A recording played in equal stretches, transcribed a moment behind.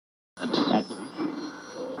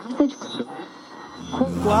message.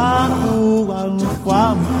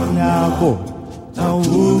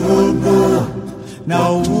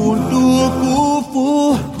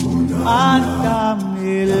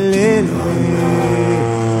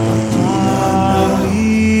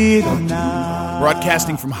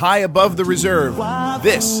 Broadcasting from high above the reserve,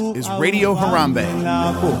 this is Radio Harambe.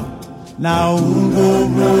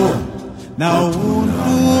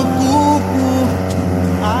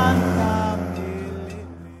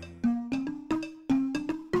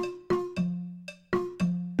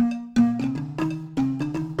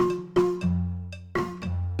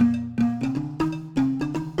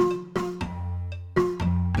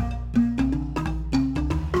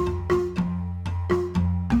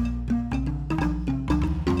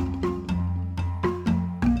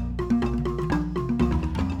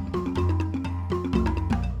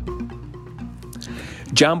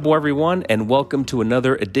 Jambo, everyone, and welcome to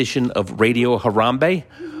another edition of Radio Harambe.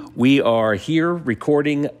 We are here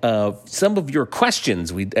recording some of your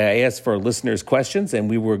questions. I asked for listeners' questions,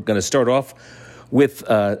 and we were going to start off with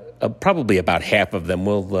probably about half of them.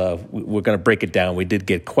 We're going to break it down. We did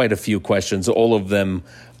get quite a few questions, all of them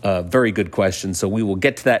very good questions, so we will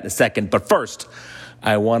get to that in a second. But first,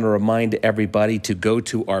 I want to remind everybody to go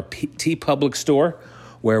to our TeePublic store,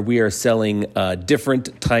 where we are selling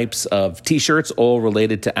different types of T-shirts, all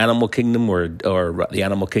related to Animal Kingdom or the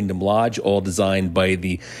Animal Kingdom Lodge, all designed by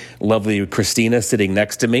the lovely Christina sitting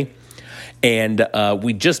next to me. And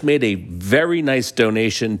we just made a very nice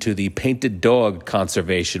donation to the Painted Dog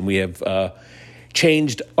Conservation. We have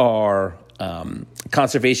changed our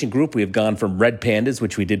conservation group. We have gone from Red Pandas,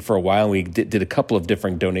 which we did for a while. We did a couple of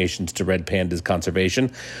different donations to Red Pandas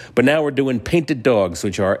Conservation. But now we're doing painted dogs,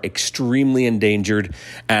 which are extremely endangered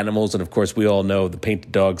animals. And, of course, we all know the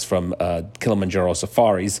painted dogs from Kilimanjaro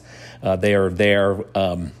safaris. They are there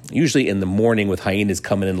usually in the morning with hyenas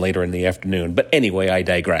coming in later in the afternoon. But anyway, I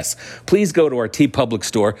digress. Please go to our TeePublic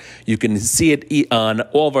store. You can see it on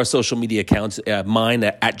all of our social media accounts. Mine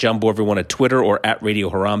at Jumbo Everyone at Twitter or at Radio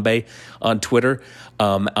Harambe on Twitter.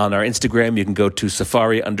 On our Instagram, you can go to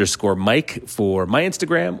Safari_Mike for my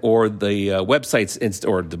Instagram, or the website's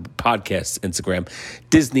or the podcast's Instagram,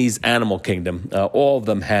 Disney's Animal Kingdom. All of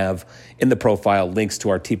them have in the profile links to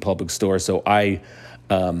our TeePublic store. So I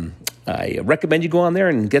recommend you go on there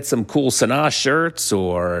and get some cool Sanaa shirts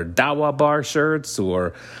or Dawa Bar shirts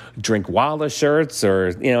or Drinkwalla shirts or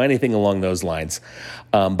anything along those lines.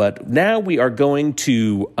 But now we are going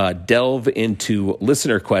to delve into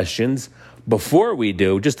listener questions. Before we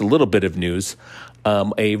do, just a little bit of news.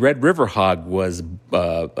 A Red River hog was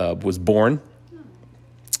born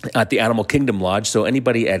at the Animal Kingdom Lodge. So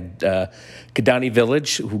anybody at Kidani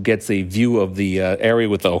Village who gets a view of the area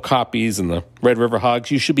with the okapis and the Red River hogs,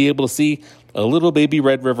 you should be able to see a little baby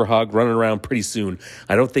Red River hog running around pretty soon.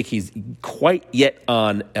 I don't think he's quite yet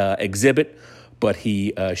on exhibit, but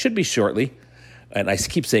he should be shortly. And I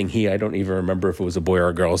keep saying he. I don't even remember if it was a boy or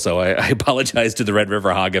a girl, so I apologize to the Red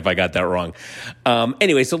River hog if I got that wrong.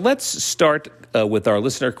 Anyway, so let's start with our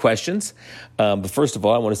listener questions. But first of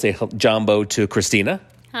all, I want to say Jambo to Christina.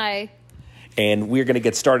 Hi. And we're going to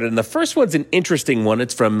get started. And the first one's an interesting one.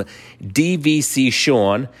 It's from DVC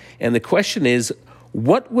Sean. And the question is,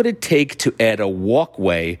 what would it take to add a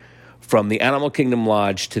walkway from the Animal Kingdom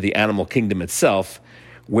Lodge to the Animal Kingdom itself?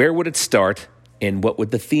 Where would it start? And what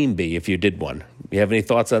would the theme be if you did one? You have any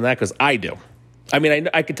thoughts on that? Because I do. I mean,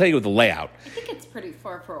 I can tell you the layout. I think it's pretty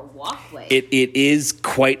far for a walkway. It is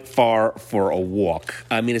quite far for a walk.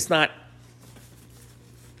 I mean, it's not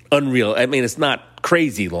unreal. I mean, it's not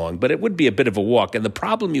crazy long, but it would be a bit of a walk. And the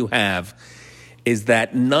problem you have is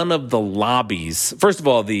that none of the lobbies... First of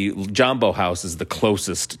all, the Jambo House is the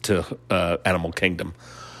closest to Animal Kingdom.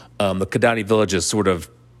 The Kidani Village is sort of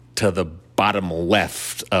to the bottom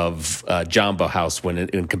left of Jambo House when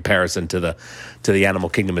in comparison to the Animal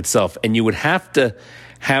Kingdom itself. And you would have to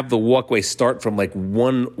have the walkway start from like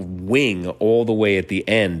one wing all the way at the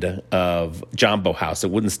end of Jambo House.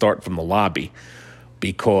 It wouldn't start from the lobby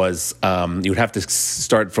because you would have to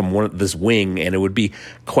start from this wing, and it would be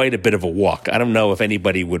quite a bit of a walk. I don't know if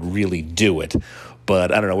anybody would really do it,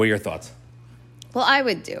 but I don't know. What are your thoughts? Well, I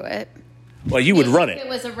would do it. Well, you would run it. If it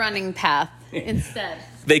was a running path instead.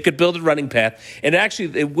 They could build a running path, and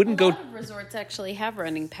actually, it wouldn't go. A lot of resorts actually have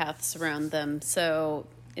running paths around them, so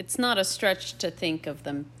it's not a stretch to think of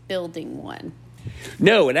them building one.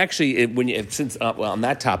 No, and actually, on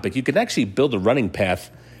that topic, you could actually build a running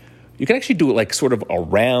path. You can actually do it like sort of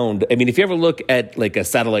around. I mean, if you ever look at like a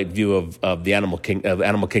satellite view of the Animal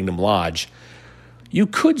Kingdom Lodge, you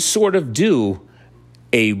could sort of do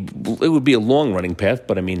it would be a long running path,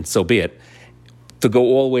 but I mean, so be it, to go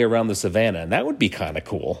all the way around the savannah, and that would be kind of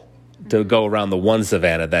cool. to go around the one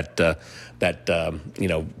savannah that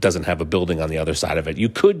doesn't have a building on the other side of it. You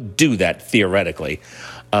could do that theoretically,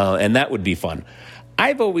 and that would be fun.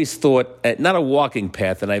 I've always thought, not a walking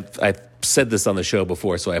path, and I've said this on the show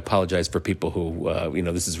before, so I apologize for people who,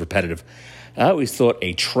 this is repetitive. I always thought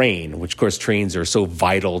a train, which of course trains are so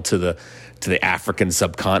vital to the African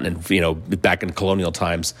subcontinent, back in colonial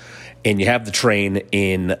times, and you have the train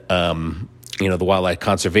in, the wildlife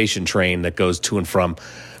conservation train that goes to and from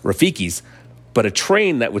Rafiki's. But a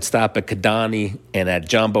train that would stop at Kidani and at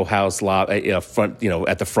Jambo House front,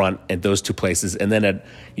 at the front, at those two places, and then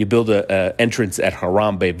you build a entrance at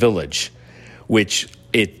Harambe Village, which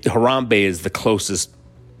Harambe is the closest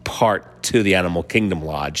part to the Animal Kingdom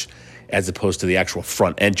Lodge, as opposed to the actual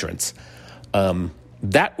front entrance.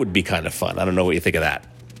 That would be kind of fun. I don't know what you think of that.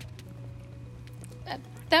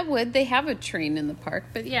 That would. They have a train in the park,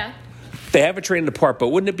 but yeah. They have a train in the park, but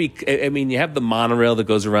wouldn't it be? I mean, you have the monorail that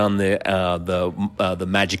goes around the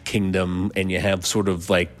Magic Kingdom, and you have sort of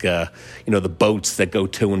like the boats that go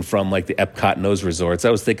to and from like the Epcot and those resorts.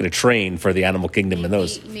 I was thinking a train for the Animal Kingdom and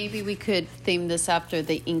those. Maybe we could theme this after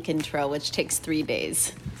the Incan Trail, which takes 3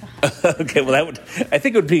 days. Okay, well I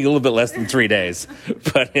think it would be a little bit less than 3 days.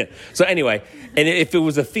 But so anyway, and if it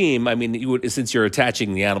was a theme, I mean, since you're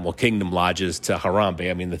attaching the Animal Kingdom lodges to Harambe,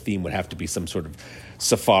 I mean, the theme would have to be some sort of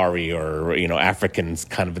safari or African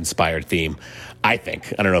kind of inspired theme. I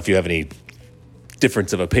think. I don't know if you have any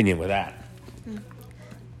difference of opinion with that.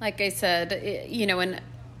 Like I said, and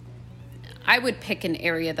I would pick an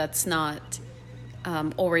area that's not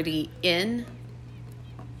already in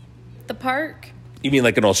the park. You mean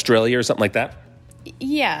like in Australia or something like that?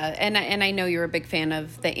 Yeah, and I know you're a big fan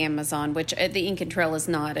of the Amazon, which the Incan Trail is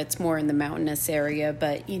not. It's more in the mountainous area.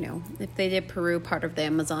 But, if they did Peru, part of the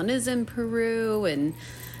Amazon is in Peru. And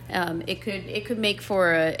it could make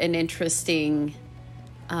for an interesting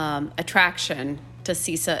attraction to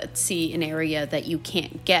see an area that you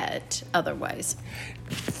can't get otherwise.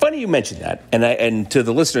 Funny you mentioned that, and to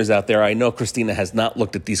the listeners out there, I know Christina has not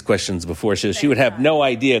looked at these questions before, so she would have no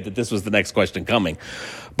idea that this was the next question coming.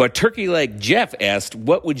 But Turkey Leg Jeff asked,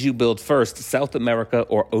 "What would you build first, South America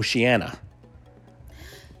or Oceania?"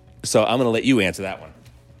 So I'm going to let you answer that one.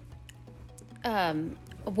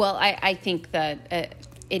 Well, I think that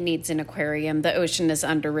it needs an aquarium. The ocean is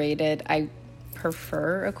underrated. I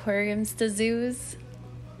prefer aquariums to zoos.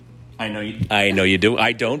 I know you do.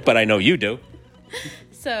 I don't, but I know you do.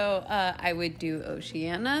 So I would do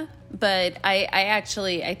Oceania, but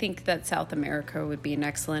I think that South America would be an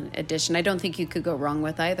excellent addition. I don't think you could go wrong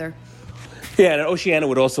with either. Yeah, and Oceania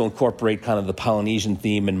would also incorporate kind of the Polynesian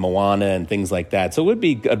theme and Moana and things like that. So it would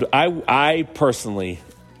be good. I personally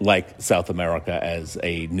like South America as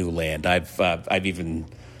a new land. I've even,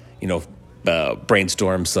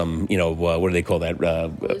 brainstormed some, what do they call that?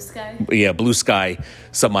 Blue sky? Yeah, blue sky,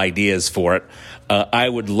 some ideas for it. I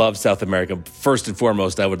would love South America. First and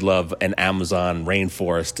foremost, I would love an Amazon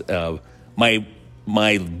rainforest.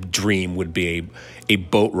 My dream would be a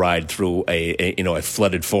boat ride through a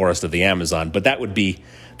flooded forest of the Amazon, but that would be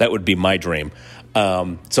my dream.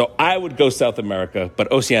 So I would go South America,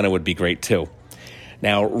 but Oceania would be great too.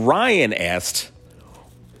 Now, Ryan asked,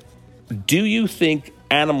 do you think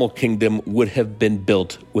Animal Kingdom would have been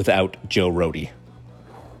built without Joe Rohde?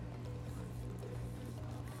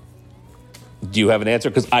 Do you have an answer?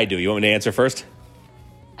 Because I do. You want me to answer first?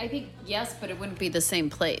 I think yes, but it wouldn't be the same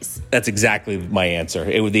place. That's exactly my answer.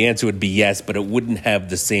 The answer would be yes, but it wouldn't have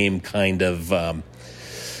the same kind of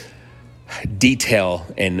detail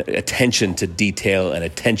and attention to detail and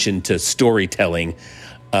attention to storytelling,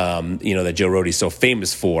 that Joe Rohde is so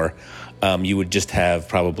famous for. You would just have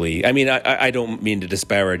probably, I don't mean to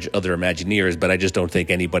disparage other Imagineers, but I just don't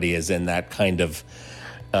think anybody is in that kind of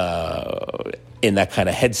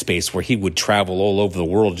headspace where he would travel all over the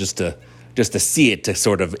world just to see it, to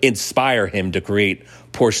sort of inspire him to create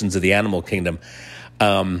portions of the Animal Kingdom.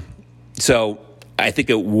 So I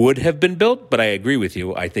think it would have been built, but I agree with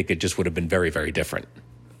you. I think it just would have been very, very different.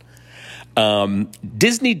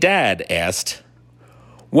 Disney Dad asked,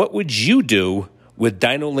 what would you do with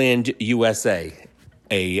Dinoland USA?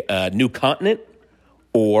 A new continent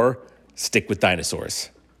or stick with dinosaurs?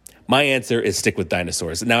 My answer is stick with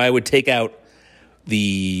dinosaurs. Now, I would take out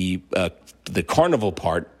the carnival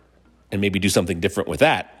part and maybe do something different with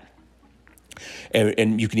that.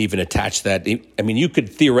 And you can even attach that. You could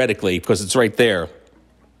theoretically, because it's right there,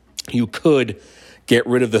 you could get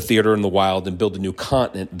rid of the Theater in the Wild and build a new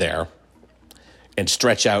continent there and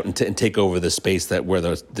stretch out and take over the space where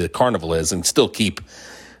the carnival is, and still keep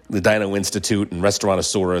the Dino Institute and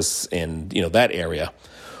Restaurantosaurus and that area.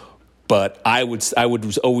 But I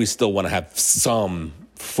would always still want to have some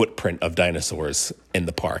footprint of dinosaurs in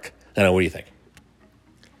the park. I don't know, what do you think?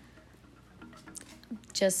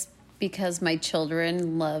 Just because my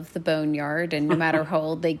children love the Boneyard, and no matter how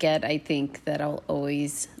old they get, I think that I'll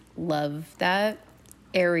always love that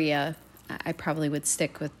area. I probably would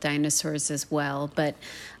stick with dinosaurs as well, but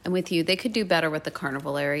I'm with you. They could do better with the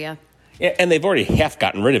carnival area. Yeah, and they've already half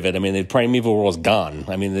gotten rid of it. I mean, the primeval world's gone.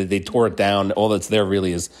 I mean, they tore it down. All that's there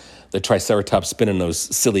really is the Triceratops spinning those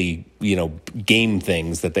silly, game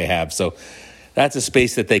things that they have. So that's a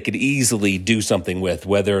space that they could easily do something with,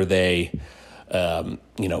 whether they,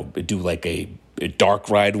 do like a dark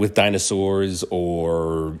ride with dinosaurs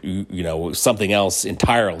or, something else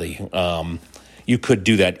entirely. You could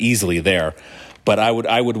do that easily there. But I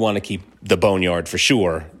would want to keep the Boneyard for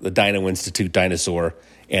sure, the Dino Institute dinosaur,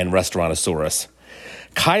 and Restaurantosaurus.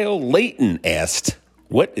 Kyle Layton asked,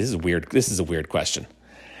 this is a weird question.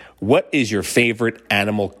 What is your favorite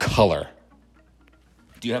animal color?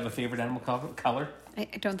 Do you have a favorite animal color? I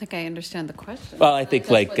don't think I understand the question. Well, I think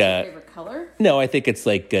what's your favorite color? No, I think it's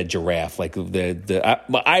like a giraffe. Like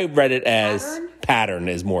I read it as pattern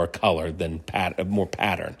is more color than more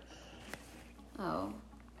pattern. Oh,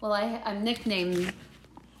 well, I'm nicknamed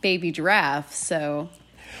Baby Giraffe, so,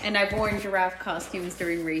 and I've worn giraffe costumes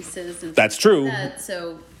during races. And that's true. Like that,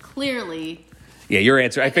 so clearly, yeah, your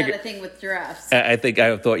answer. I figured a thing with giraffes. I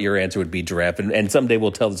thought your answer would be giraffe, and someday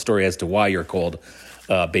we'll tell the story as to why you're called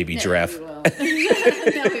Baby Giraffe. We will.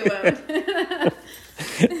 No, we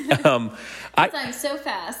won't. I'm so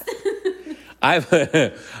fast.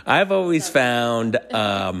 I've always found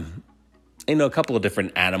a couple of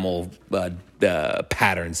different animal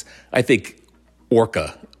patterns. I think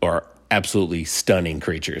orca are absolutely stunning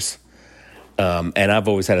creatures. And I've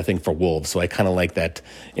always had a thing for wolves, so I kind of like that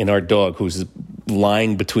in our dog, who's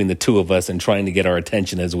lying between the two of us and trying to get our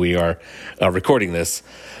attention as we are recording this.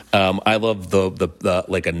 I love the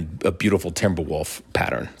like a beautiful timber wolf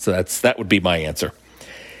pattern. So that would be my answer.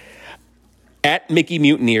 At Mickey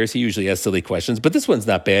Mutineers, he usually has silly questions, but this one's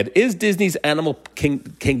not bad. Is Disney's Animal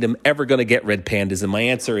Kingdom ever going to get red pandas? And my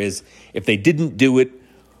answer is, if they didn't do it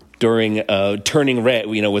during Turning Red,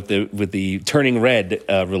 with the Turning Red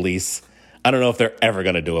release, I don't know if they're ever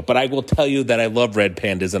going to do it. But I will tell you that I love red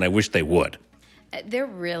pandas, and I wish they would. They're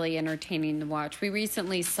really entertaining to watch. We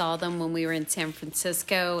recently saw them when we were in San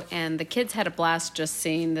Francisco, and the kids had a blast just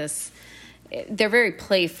seeing this. They're very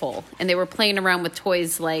playful, and they were playing around with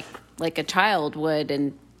toys like a child would,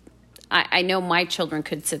 and I know my children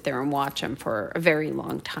could sit there and watch them for a very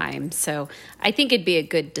long time. So I think it'd be a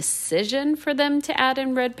good decision for them to add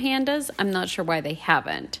in red pandas. I'm not sure why they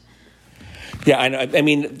haven't. Yeah, I know. I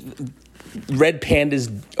mean, red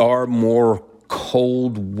pandas are more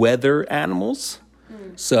cold weather animals,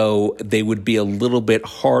 so they would be a little bit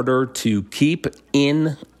harder to keep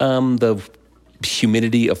in the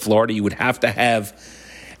humidity of Florida. You would have to have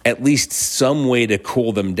at least some way to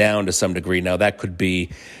cool them down to some degree. Now, that could be,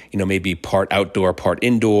 maybe part outdoor, part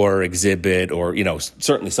indoor exhibit, or,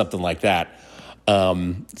 certainly something like that.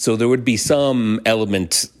 So there would be some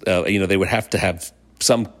element, they would have to have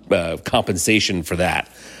some compensation for that,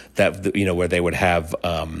 where they would have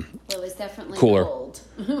well, it's definitely cooler. Cold.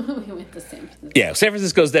 We went to San Francisco. Yeah, San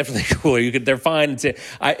Francisco's definitely cooler. They're fine.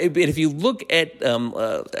 But if you look at,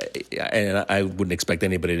 and I wouldn't expect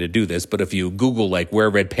anybody to do this, but if you Google like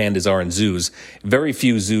where red pandas are in zoos, very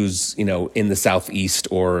few zoos, in the southeast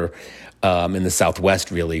or in the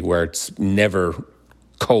southwest, really, where it's never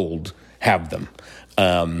cold, have them.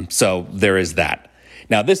 So there is that.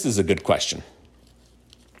 Now, this is a good question.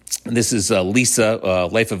 This is Lisa,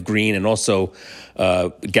 Life of Green, and also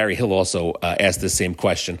Gary Hill also asked the same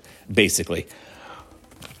question, basically.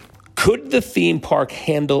 Could the theme park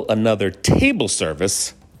handle another table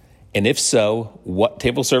service? And if so, what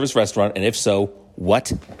table service restaurant? And if so,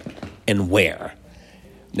 what and where?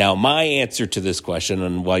 Now, my answer to this question,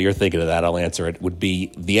 and while you're thinking of that, I'll answer it, would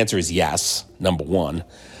be the answer is yes, number one.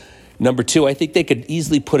 Number two, I think they could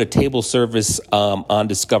easily put a table service on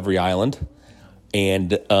Discovery Island.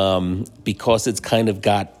 And because it's kind of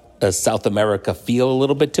got a South America feel a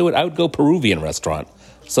little bit to it, I would go Peruvian restaurant,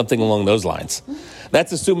 something along those lines.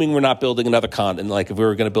 That's assuming we're not building another continent. Like if we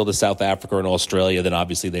were going to build a South Africa or an Australia, then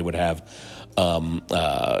obviously they would have,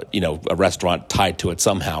 a restaurant tied to it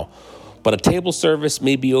somehow. But a table service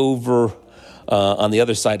maybe over on the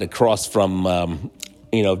other side across from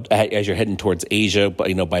as you're heading towards Asia,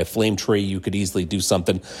 but, by Flame Tree, you could easily do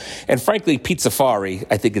something. And frankly, Pizzafari,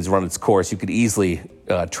 I think, has run its course. You could easily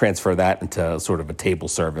transfer that into sort of a table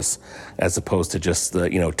service as opposed to just,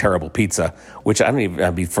 terrible pizza, which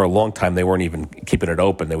for a long time, they weren't even keeping it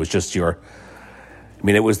open. It was just I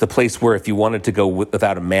mean, it was the place where if you wanted to go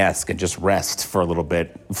without a mask and just rest for a little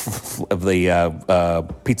bit, the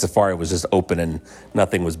pizzeria was just open and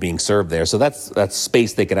nothing was being served there. So that's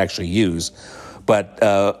space they could actually use. But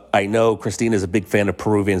I know Christina's a big fan of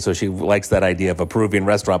Peruvian, so she likes that idea of a Peruvian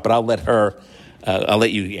restaurant. But I'll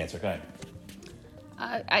let you answer. Go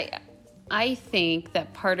ahead. I think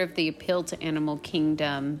that part of the appeal to Animal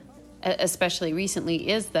Kingdom, especially recently,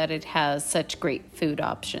 is that it has such great food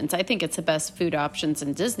options. I think it's the best food options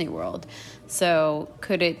in Disney World. So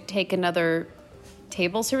could it take another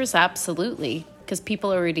table service? Absolutely, because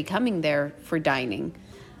people are already coming there for dining.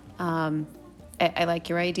 I like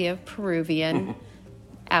your idea of Peruvian.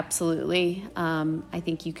 Absolutely. I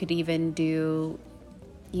think you could even do,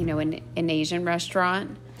 an Asian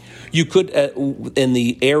restaurant. You could, in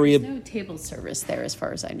the area... There's no table service there as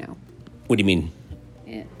far as I know. What do you mean?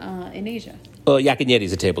 In Asia. Well, Yak and Yeti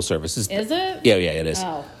is a table service. Is it? Yeah, it is.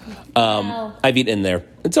 Oh. Well. I've eaten in there.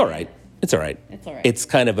 It's all right. It's all right. It's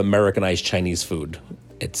kind of Americanized Chinese food.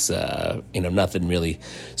 It's, nothing really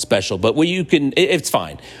special. But it's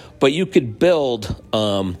fine. But you could build,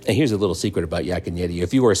 and here's a little secret about Yak and Yeti.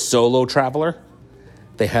 If you are a solo traveler,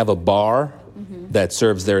 they have a bar that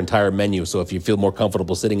serves their entire menu. So if you feel more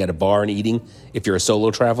comfortable sitting at a bar and eating, if you're a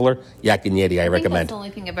solo traveler, Yak and Yeti, I recommend. That's the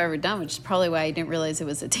only thing I've ever done, which is probably why I didn't realize it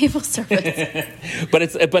was a table service. But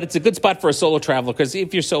it's a good spot for a solo traveler, because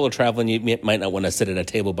if you're solo traveling, you might not want to sit at a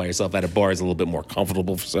table by yourself. At a bar is a little bit more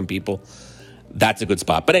comfortable for some people. That's a good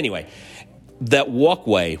spot. But anyway, that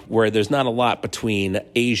walkway where there's not a lot between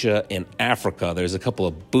Asia and Africa, there's a couple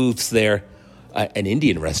of booths there. An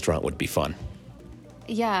Indian restaurant would be fun.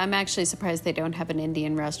 Yeah, I'm actually surprised they don't have an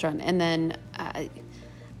Indian restaurant. And then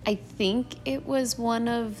I think it was one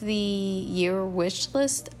of the year wish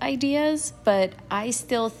list ideas, but I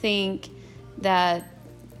still think that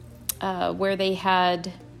where they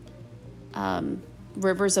had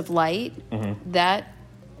Rivers of Light, that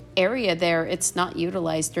area there, it's not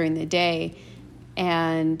utilized during the day.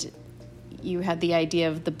 And you had the idea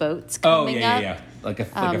of the boats coming up. Yeah. Like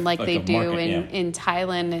they do market, in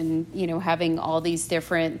Thailand, and having all these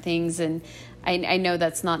different things. And I know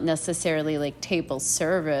that's not necessarily like table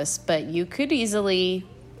service, but you could easily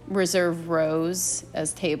reserve rows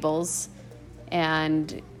as tables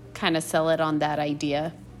and kind of sell it on that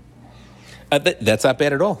idea. That's not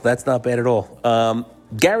bad at all. That's not bad at all.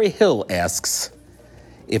 Gary Hill asks,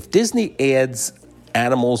 if Disney adds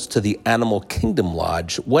animals to the Animal Kingdom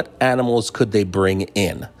Lodge, what animals could they bring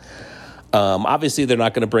in? Obviously, they're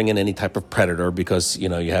not going to bring in any type of predator because, you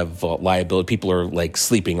have liability. People are like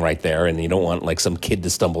sleeping right there, and you don't want like some kid to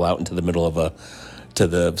stumble out into the middle of to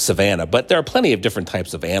the savannah. But there are plenty of different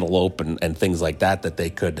types of antelope and things like that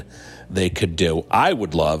they could do. I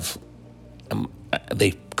would love,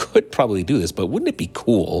 they could probably do this, but wouldn't it be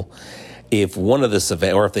cool if one of the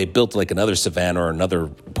savannah, or if they built like another savannah or another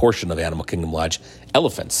portion of Animal Kingdom Lodge,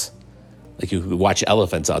 elephants? Like you could watch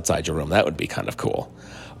elephants outside your room. That would be kind of cool.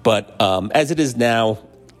 But as it is now,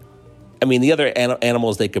 I mean, the other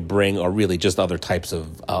animals they could bring are really just other types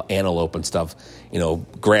of antelope and stuff,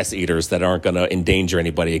 grass eaters that aren't going to endanger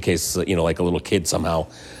anybody in case, like a little kid somehow,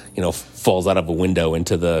 falls out of a window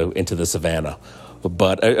into the savannah.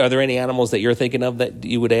 But are there any animals that you're thinking of that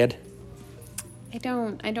you would add? I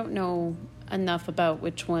don't know enough about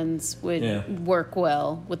which ones would work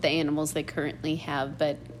well with the animals they currently have,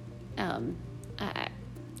 but I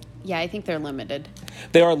think they're limited.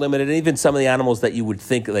 They are limited, and even some of the animals that you would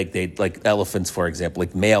think like elephants, for example,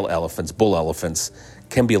 like male elephants, bull elephants,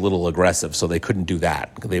 can be a little aggressive, so they couldn't do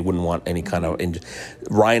that. They wouldn't want any kind of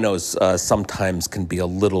rhinos. Sometimes can be a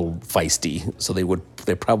little feisty, so they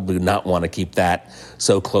probably not want to keep that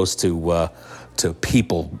so close to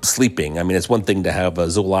people sleeping. I mean, it's one thing to have a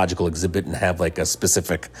zoological exhibit and have like a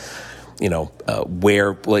specific,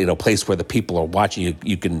 place where the people are watching.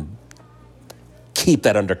 You can keep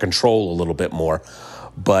that under control a little bit more.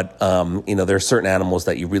 But, there are certain animals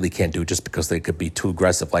that you really can't do just because they could be too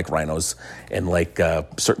aggressive, like rhinos and like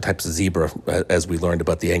certain types of zebra, as we learned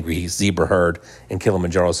about the angry zebra herd in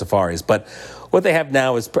Kilimanjaro safaris. But what they have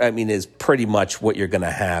now is pretty much what you're going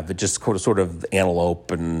to have. It just sort of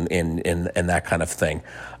antelope and that kind of thing.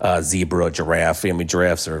 Zebra, giraffe. I mean,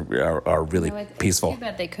 giraffes are really peaceful. It's too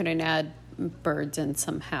bad they couldn't add birds in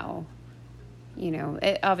somehow.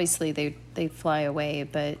 Obviously they fly away,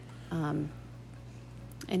 but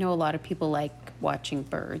I know a lot of people like watching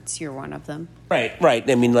birds. You're one of them. Right.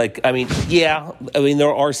 There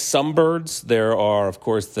are some birds. There are, of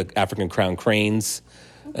course, the African crowned cranes.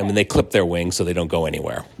 Okay. I mean, they clip their wings so they don't go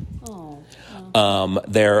anywhere.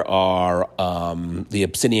 There are the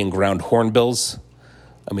Abyssinian ground hornbills.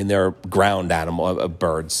 I mean, they're ground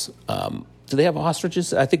birds. do they have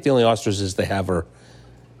ostriches? I think the only ostriches they have are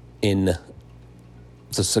in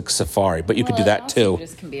the safari, but you could do that too.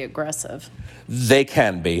 Ostriches can be aggressive. They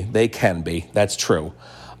can be. That's true.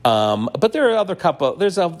 But there are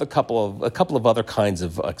there's a couple of other kinds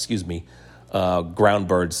of, ground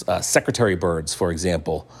birds. Secretary birds, for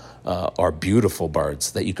example, are beautiful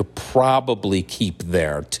birds that you could probably keep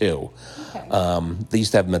there too. Okay. They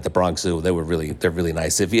used to have them at the Bronx Zoo. They're really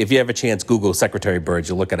nice. If you have a chance, Google secretary birds.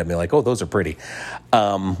 You'll look at them and be like, oh, those are pretty.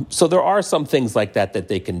 So there are some things like that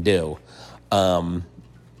they can do.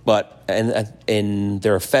 But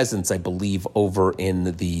there are pheasants, I believe, over in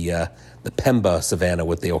the Pemba Savannah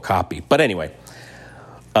with the okapi. But anyway,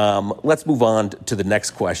 let's move on to the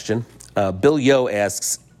next question. Bill Yo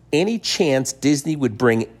asks, any chance Disney would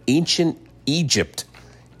bring ancient Egypt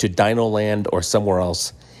to Dino Land or somewhere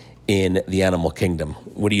else in the animal kingdom?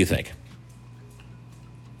 What do you think?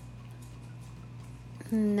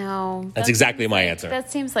 No. That's exactly my answer.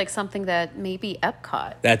 That seems like something that maybe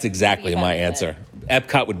Epcot. That's exactly my answer.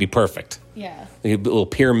 Epcot would be perfect. Yeah. A little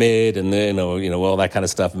pyramid and all that kind of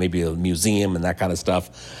stuff, maybe a museum and that kind of stuff.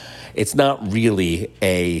 It's not really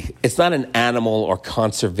it's not an animal or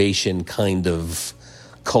conservation kind of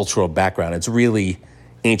cultural background. It's really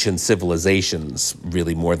ancient civilizations,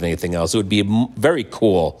 really, more than anything else. It would be a very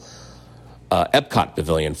cool Epcot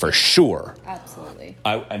pavilion for sure. Absolutely.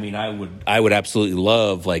 I would absolutely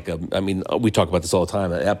love, we talk about this all the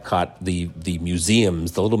time at Epcot, the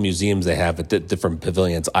museums, the little museums they have at different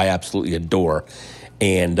pavilions, I absolutely adore.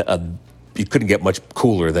 And you couldn't get much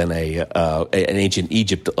cooler than an ancient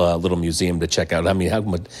Egypt little museum to check out. I mean,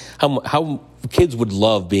 how kids would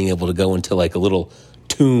love being able to go into like a little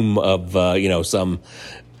tomb of some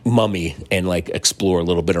mummy and like explore a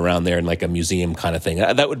little bit around there in like a museum kind of thing.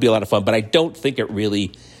 That would be a lot of fun, but I don't think it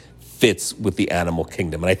really fits with the animal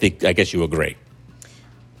kingdom. And I guess you agree.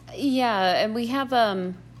 Yeah, and we have I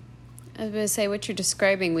was going to say what you're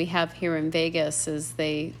describing we have here in Vegas is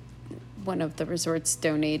one of the resorts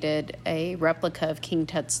donated a replica of King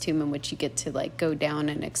Tut's tomb in which you get to like go down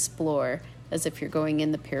and explore as if you're going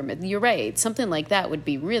in the pyramid. You're right. Something like that would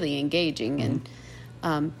be really engaging. Mm-hmm.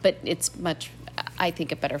 And but it's I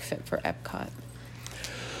think, a better fit for Epcot.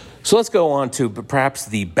 So let's go on to perhaps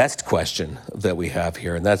the best question that we have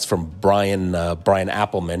here, and that's from Brian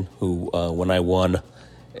Appleman, who, when I won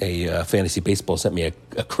a fantasy baseball, sent me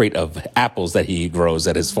a crate of apples that he grows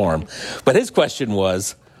at his farm. But his question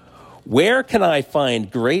was, where can I find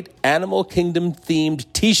great Animal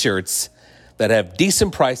Kingdom-themed T-shirts that have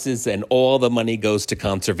decent prices and all the money goes to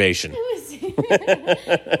conservation?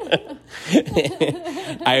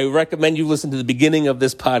 I recommend you listen to the beginning of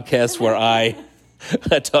this podcast where I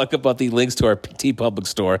talk about the links to our T Public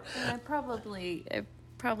store. I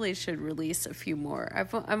probably should release a few more.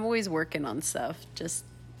 I'm always working on stuff, just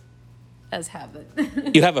as habit.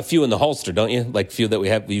 You have a few in the holster, don't you? Like few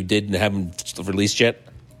that you did and haven't released yet?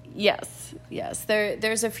 Yes.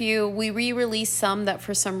 There's a few. We re-released some that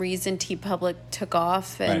for some reason T Public took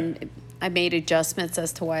off, and right. I made adjustments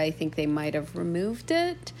as to why I think they might have removed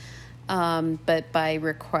it. But by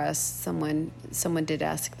request, someone did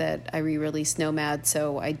ask that I re-release Nomad,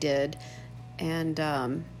 so I did. And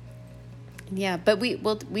but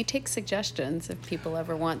we take suggestions if people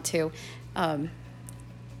ever want to.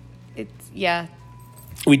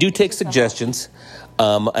 We do take suggestions.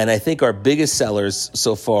 And I think our biggest sellers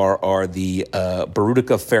so far are the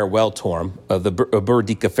Burudika Farewell Tour, the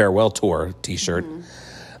Burudika Farewell Tour T-shirt, mm-hmm.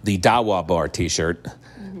 the Dawa Bar T-shirt,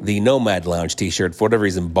 mm-hmm. the Nomad Lounge T-shirt. For whatever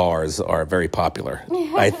reason, bars are very popular.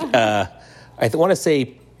 I want to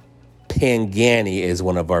say Pangani is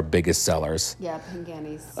one of our biggest sellers. Yeah,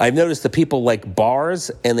 Pangani's. I've noticed that people like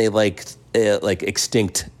bars and they like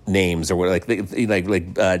extinct names or like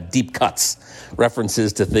deep cuts,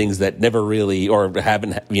 references to things that never really or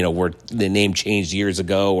haven't were the name changed years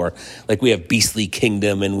ago, or like we have Beastly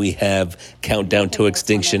Kingdom and we have Countdown to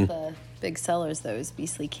Extinction. One of the big sellers though is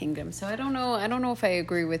Beastly Kingdom. So I don't know if I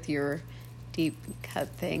agree with your deep cut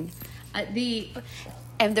thing.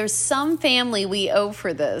 And there's some family we owe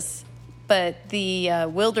for this, but the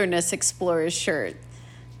Wilderness Explorers shirt.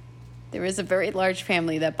 There is a very large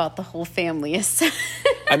family that bought the whole family.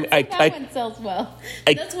 That one sells well.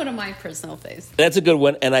 That's one of my personal faves. That's a good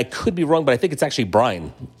one, and I could be wrong, but I think it's actually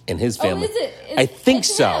Brian and his family. Oh, is it? I think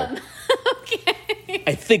so. Okay.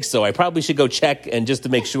 I think so. I probably should go check and just to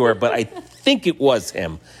make sure, but I think it was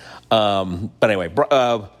him. But anyway,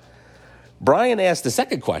 Brian asked the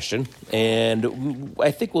second question, and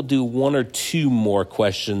I think we'll do one or two more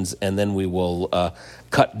questions, and then we will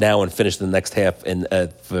cut now and finish the next half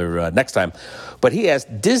for next time. But he asked,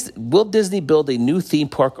 will Disney build a new theme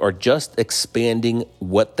park or just expanding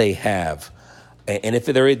what they have? And if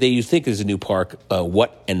you think there's a new park,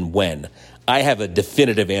 what and when? I have a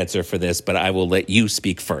definitive answer for this, but I will let you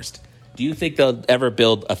speak first. Do you think they'll ever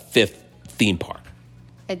build a 5th theme park?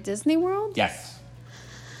 At Disney World? Yes.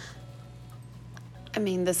 I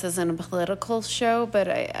mean, this isn't a political show, but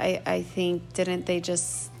I think, didn't they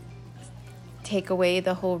just take away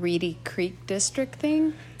the whole Reedy Creek district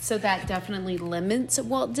thing? So that definitely limits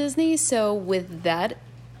Walt Disney. So with that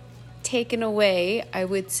taken away, I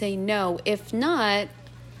would say no. If not,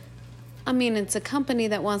 I mean, it's a company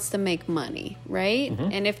that wants to make money, right? Mm-hmm.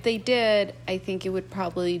 And if they did, I think it would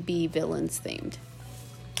probably be Villains themed.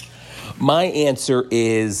 My answer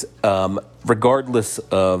is, regardless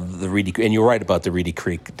of the Reedy, and you're right about the Reedy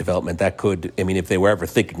Creek development, that could, I mean, if they were ever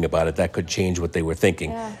thinking about it, that could change what they were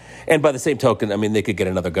thinking. Yeah. And by the same token, I mean, they could get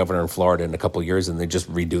another governor in Florida in a couple of years and they just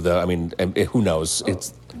redo I mean, who knows?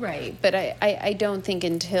 It's right. But I don't think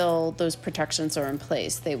until those protections are in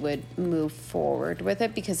place, they would move forward with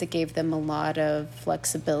it because it gave them a lot of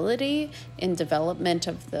flexibility in development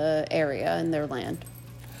of the area and their land.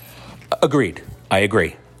 Agreed. I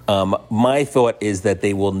agree. My thought is that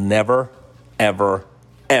they will never, ever,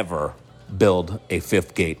 ever build a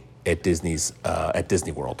 5th gate at Disney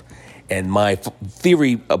World. And my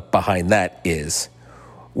theory behind that is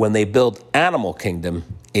when they built Animal Kingdom,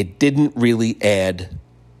 it didn't really add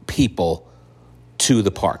people to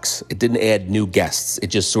the parks. It didn't add new guests. It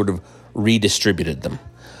just sort of redistributed them.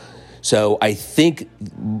 So I think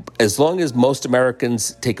as long as most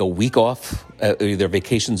Americans take a week off, their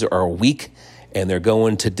vacations are a week, and they're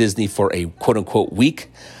going to Disney for a quote-unquote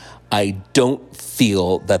week, I don't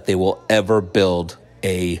feel that they will ever build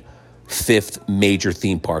a 5th major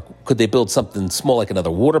theme park. Could they build something small like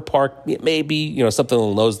another water park? Maybe, something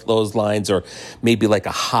along those lines, or maybe like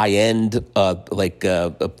a high-end, like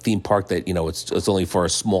a theme park that, it's only for a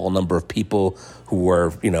small number of people who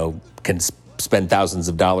are, can spend thousands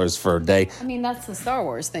of dollars for a day. I mean, that's the Star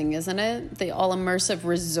Wars thing, isn't it? The all-immersive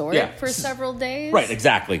resort for several days. Right,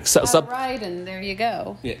 exactly. Right, and there you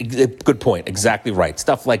go. Yeah, good point. Exactly right.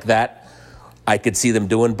 Stuff like that I could see them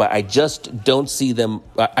doing, but I just don't see them.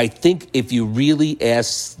 I think if you really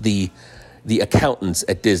ask the accountants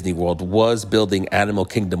at Disney World, was building Animal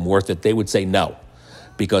Kingdom worth it, they would say no,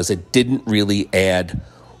 because it didn't really add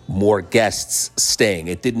more guests staying.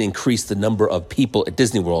 It didn't increase the number of people at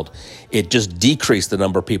Disney World. It just decreased the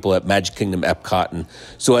number of people at Magic Kingdom, Epcot. And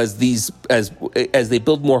so as they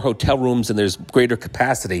build more hotel rooms and there's greater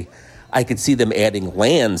capacity, I could see them adding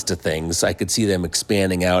lands to things. I could see them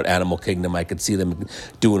expanding out Animal Kingdom. I could see them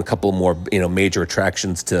doing a couple more, major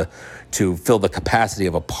attractions to fill the capacity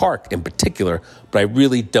of a park in particular. But I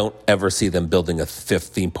really don't ever see them building a 5th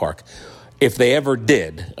theme park. If they ever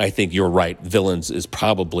did, I think you're right. Villains is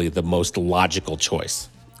probably the most logical choice.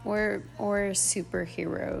 Or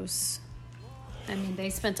superheroes. I mean, they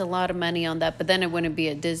spent a lot of money on that, but then it wouldn't be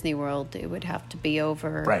at Disney World. It would have to be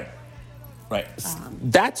over. Right.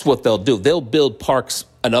 That's what they'll do. They'll build parks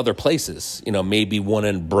in other places. Maybe one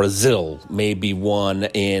in Brazil, maybe one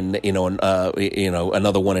in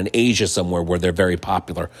another one in Asia somewhere where they're very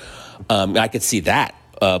popular. I could see that.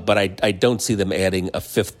 But I don't see them adding a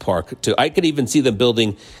 5th park I could even see them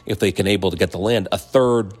building, if they can able to get the land, a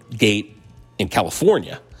 3rd gate in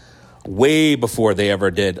California, way before they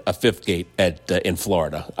ever did a 5th gate in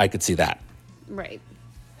Florida. I could see that. Right.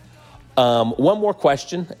 One more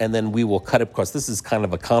question, and then we will cut it, because this is kind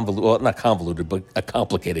of not convoluted, but a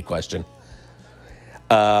complicated question.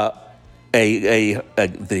 The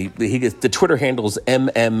Twitter handle is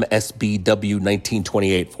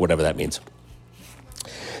MMSBW1928, whatever that means.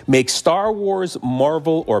 Make Star Wars,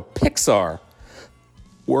 Marvel, or Pixar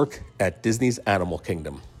work at Disney's Animal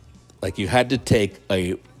Kingdom. Like, you had to take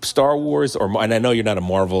a Star Wars, and I know you're not a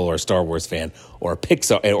Marvel or Star Wars fan, or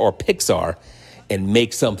Pixar, and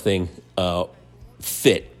make something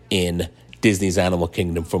fit in Disney's Animal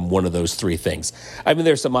Kingdom from one of those 3 things. I mean,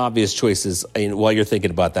 there's some obvious choices. And while you're thinking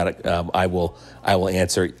about that, I will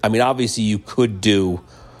answer. I mean, obviously, you could do,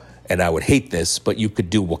 and I would hate this, but you could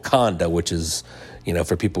do Wakanda, which is,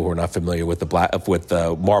 for people who are not familiar with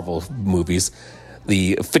the Marvel movies,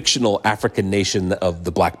 the fictional African nation of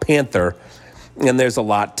the Black Panther. And there's a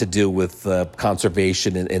lot to do with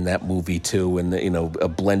conservation in that movie too, and a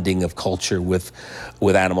blending of culture with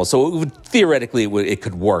animals. So theoretically, it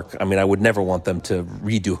could work. I mean, I would never want them to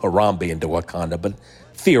redo Harambe into Wakanda, but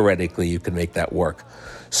theoretically, you could make that work.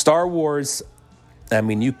 Star Wars, I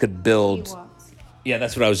mean, you could build. Ewoks. Yeah,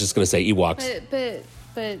 that's what I was just going to say. Ewoks.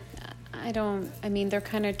 But I don't. I mean, they're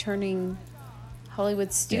kind of turning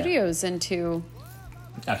Hollywood studios into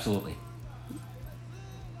absolutely.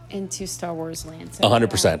 Into Star Wars land.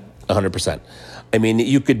 100%. 100%. I mean,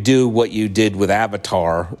 you could do what you did with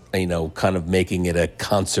Avatar, kind of making it a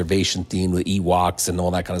conservation theme with Ewoks and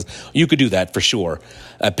all that kind of stuff. You could do that for sure.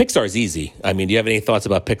 Pixar is easy. I mean, do you have any thoughts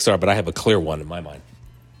about Pixar? But I have a clear one in my mind.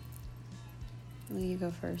 Well, you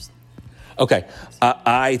go first. Okay.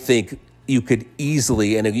 I think you could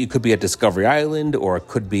easily, and you could be at Discovery Island, or it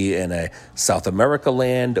could be in a South America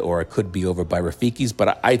land, or it could be over by Rafiki's,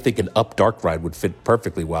 but I think an Up Dark ride would fit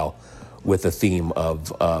perfectly well with the theme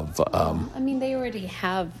of I mean, they already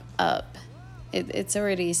have Up. It's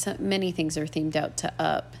already, many things are themed out to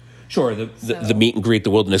Up. Sure, the meet and greet,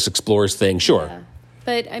 the Wilderness Explorers thing, sure. Yeah.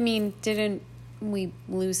 But, I mean, didn't we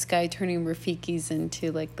Blue Sky turning Rafiki's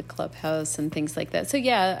into, like, the clubhouse and things like that? So,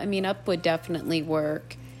 yeah, I mean, Up would definitely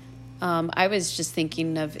work. I was just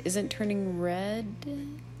thinking of, isn't Turning Red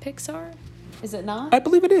Pixar? Is it not? I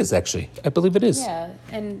believe it is, actually. I believe it is. Yeah,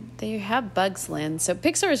 and they have Bugs Land. So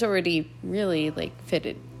Pixar's already really, like,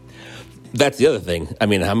 fitted. That's the other thing. I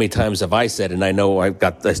mean, how many times have I said, and I know I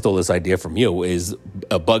stole this idea from you, is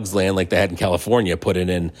a Bugs Land like they had in California, put it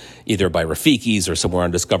in either by Rafiki's or somewhere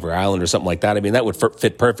on Discovery Island or something like that. I mean, that would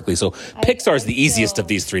fit perfectly. So Pixar's the easiest of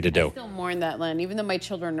these three to do. I still mourn that land, even though my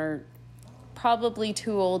children are probably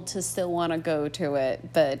too old to still want to go to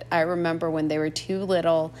it. But I remember when they were too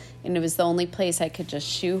little, and it was the only place I could just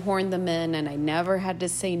shoehorn them in, and I never had to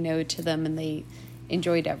say no to them, and they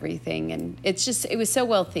enjoyed everything. And it was so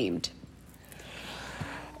well themed.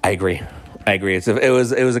 I agree. It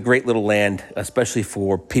was a great little land, especially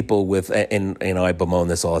for people with, and I bemoan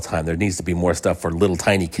this all the time. There needs to be more stuff for little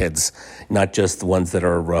tiny kids, not just the ones that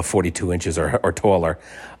are 42 inches or taller.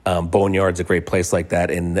 Boneyard's a great place like that,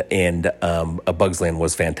 and a Bugs Land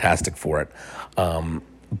was fantastic for it.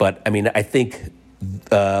 But I mean, I think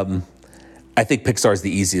Pixar is the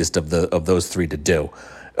easiest of those three to do.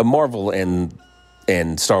 Marvel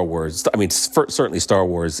and Star Wars. I mean, certainly Star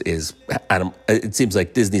Wars is. It seems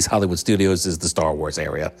like Disney's Hollywood Studios is the Star Wars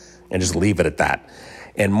area, and just leave it at that.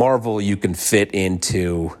 And Marvel, you can fit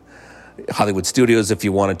into Hollywood Studios if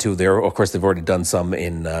you wanted to. There, of course, they've already done some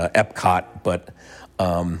in Epcot, but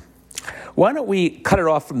why don't we cut it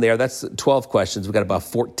off from there? That's 12 questions. We've got about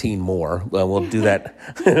 14 more. We'll do that.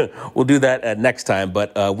 We'll do that next time,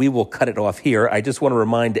 but we will cut it off here. I just want to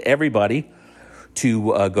remind everybody to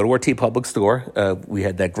go to our TeePublic store. We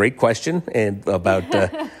had that great question about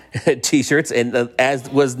T-shirts, and as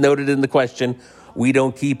was noted in the question, we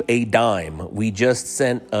don't keep a dime. We just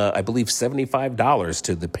sent, I believe, $75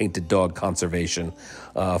 to the Painted Dog Conservation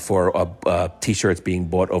for T-shirts being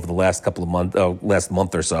bought over the last last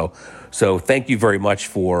month or so. So thank you very much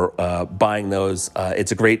for buying those.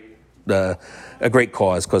 It's a great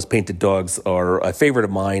cause, because painted dogs are a favorite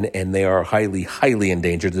of mine, and they are highly, highly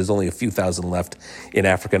endangered. There's only a few thousand left in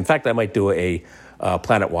Africa. In fact, I might do a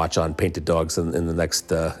Planet Watch on painted dogs in the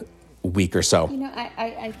next week or so.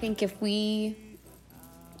 I think if we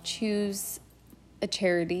choose a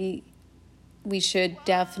charity, we should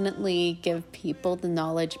definitely give people the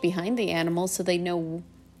knowledge behind the animals so they know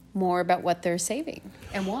more about what they're saving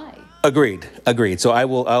and why. Agreed. So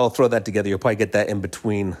I'll throw that together. You'll probably get that in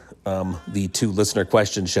between the two listener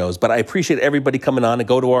question shows. But I appreciate everybody coming on, and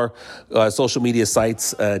go to our social media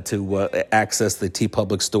sites to access the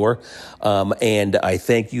TeePublic store. And I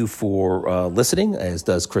thank you for listening, as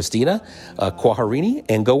does Christina Kwaharini,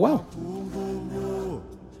 and go well.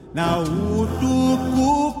 Na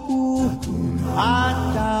utukufu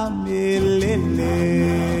atamelele.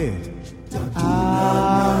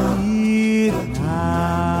 Amina.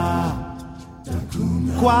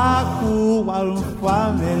 Kwa kuwa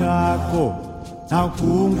mfalme wako na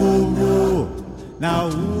kunguvu na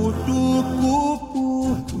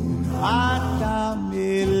utukufu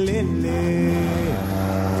atamelele.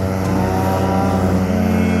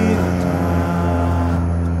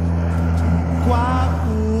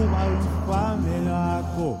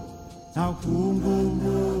 Na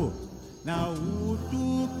kunguvu na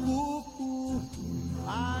utukufu